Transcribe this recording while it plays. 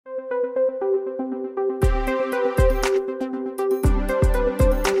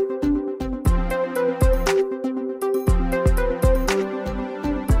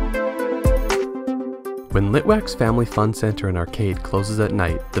When Litwak's Family Fun Center and Arcade closes at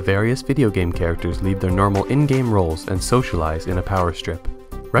night, the various video game characters leave their normal in-game roles and socialize in a power strip.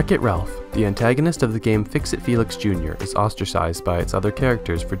 Wreck-It Ralph, the antagonist of the game Fix-It Felix Jr., is ostracized by its other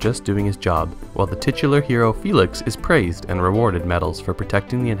characters for just doing his job, while the titular hero Felix is praised and rewarded medals for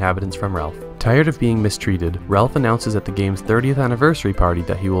protecting the inhabitants from Ralph. Tired of being mistreated, Ralph announces at the game's 30th anniversary party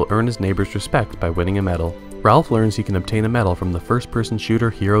that he will earn his neighbor's respect by winning a medal. Ralph learns he can obtain a medal from the first-person shooter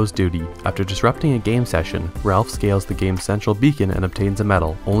Hero's Duty. After disrupting a game session, Ralph scales the game's central beacon and obtains a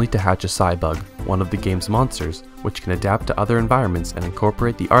medal, only to hatch a Cybug, one of the game's monsters, which can adapt to other environments and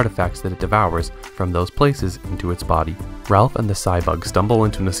incorporate the artifacts that it devours from those places into its body. Ralph and the Cybug stumble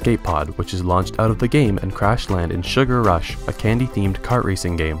into an escape pod, which is launched out of the game and crash land in Sugar Rush, a candy-themed kart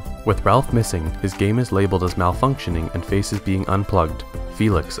racing game. With Ralph missing, his game is labeled as malfunctioning and faces being unplugged.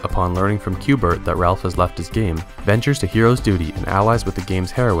 Felix, upon learning from Q*bert that Ralph has left his game, ventures to Hero's Duty and allies with the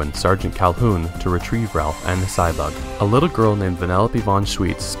game's heroine, Sergeant Calhoun, to retrieve Ralph and the Cybug. A little girl named Vanellope von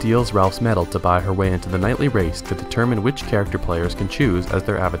Schweetz steals Ralph's medal to buy her way into the nightly race to determine which character players can choose as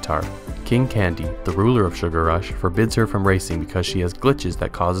their avatar. King Candy, the ruler of Sugar Rush, forbids her from racing because she has glitches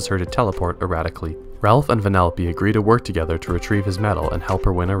that causes her to teleport erratically. Ralph and Vanellope agree to work together to retrieve his medal and help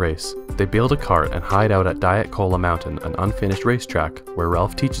her win a race. They build a cart and hide out at Diet Cola Mountain, an unfinished racetrack, where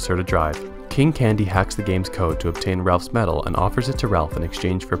Ralph teaches her to drive. King Candy hacks the game's code to obtain Ralph's medal and offers it to Ralph in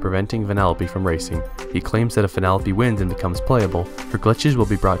exchange for preventing Vanellope from racing. He claims that if Vanellope wins and becomes playable, her glitches will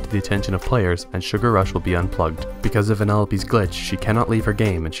be brought to the attention of players and Sugar Rush will be unplugged. Because of Vanellope's glitch, she cannot leave her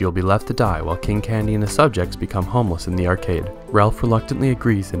game and she will be left to die while King Candy and his subjects become homeless in the arcade. Ralph reluctantly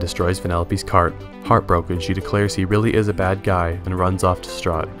agrees and destroys Vanellope's cart. Heartbroken, she declares he really is a bad guy and runs off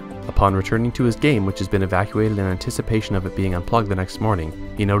distraught. Upon returning to his game, which has been evacuated in anticipation of it being unplugged the next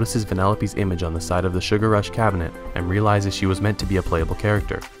morning, he notices Vanellope's image on the side of the Sugar Rush cabinet and realizes she was meant to be a playable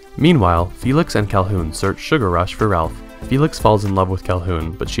character. Meanwhile, Felix and Calhoun search Sugar Rush for Ralph. Felix falls in love with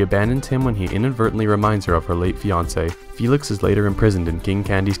Calhoun, but she abandons him when he inadvertently reminds her of her late fiancé. Felix is later imprisoned in King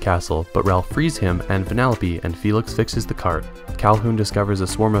Candy's castle, but Ralph frees him and Vanellope and Felix fixes the cart. Calhoun discovers a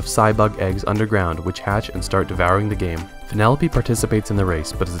swarm of Cybug eggs underground which hatch and start devouring the game. Vanellope participates in the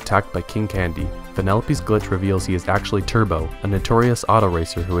race but is attacked by King Candy. Vanellope's glitch reveals he is actually Turbo, a notorious auto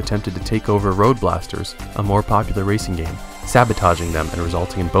racer who attempted to take over Road Blasters, a more popular racing game, sabotaging them and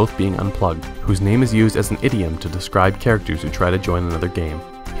resulting in both being unplugged, whose name is used as an idiom to describe characters who try to join another game.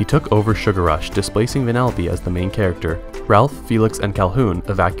 He took over Sugar Rush, displacing Vanellope as the main character. Ralph, Felix, and Calhoun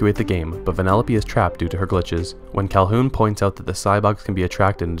evacuate the game, but Vanellope is trapped due to her glitches. When Calhoun points out that the Cybugs can be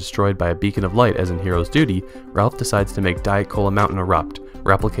attracted and destroyed by a beacon of light as in Hero's Duty, Ralph decides to make Diet Cola Mountain erupt,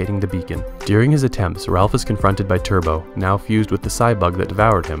 replicating the beacon. During his attempts, Ralph is confronted by Turbo, now fused with the Cybug that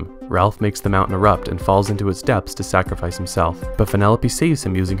devoured him. Ralph makes the mountain erupt and falls into its depths to sacrifice himself, but Vanellope saves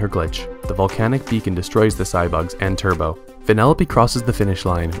him using her glitch. The volcanic beacon destroys the Cybugs and Turbo. Vanellope crosses the finish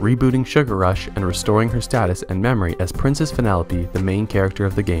line, rebooting Sugar Rush and restoring her status and memory as Princess Vanellope, the main character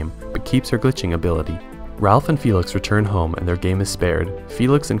of the game, but keeps her glitching ability. Ralph and Felix return home and their game is spared.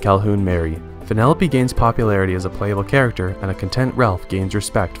 Felix and Calhoun marry. Vanellope gains popularity as a playable character, and a content Ralph gains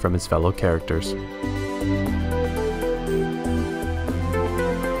respect from his fellow characters.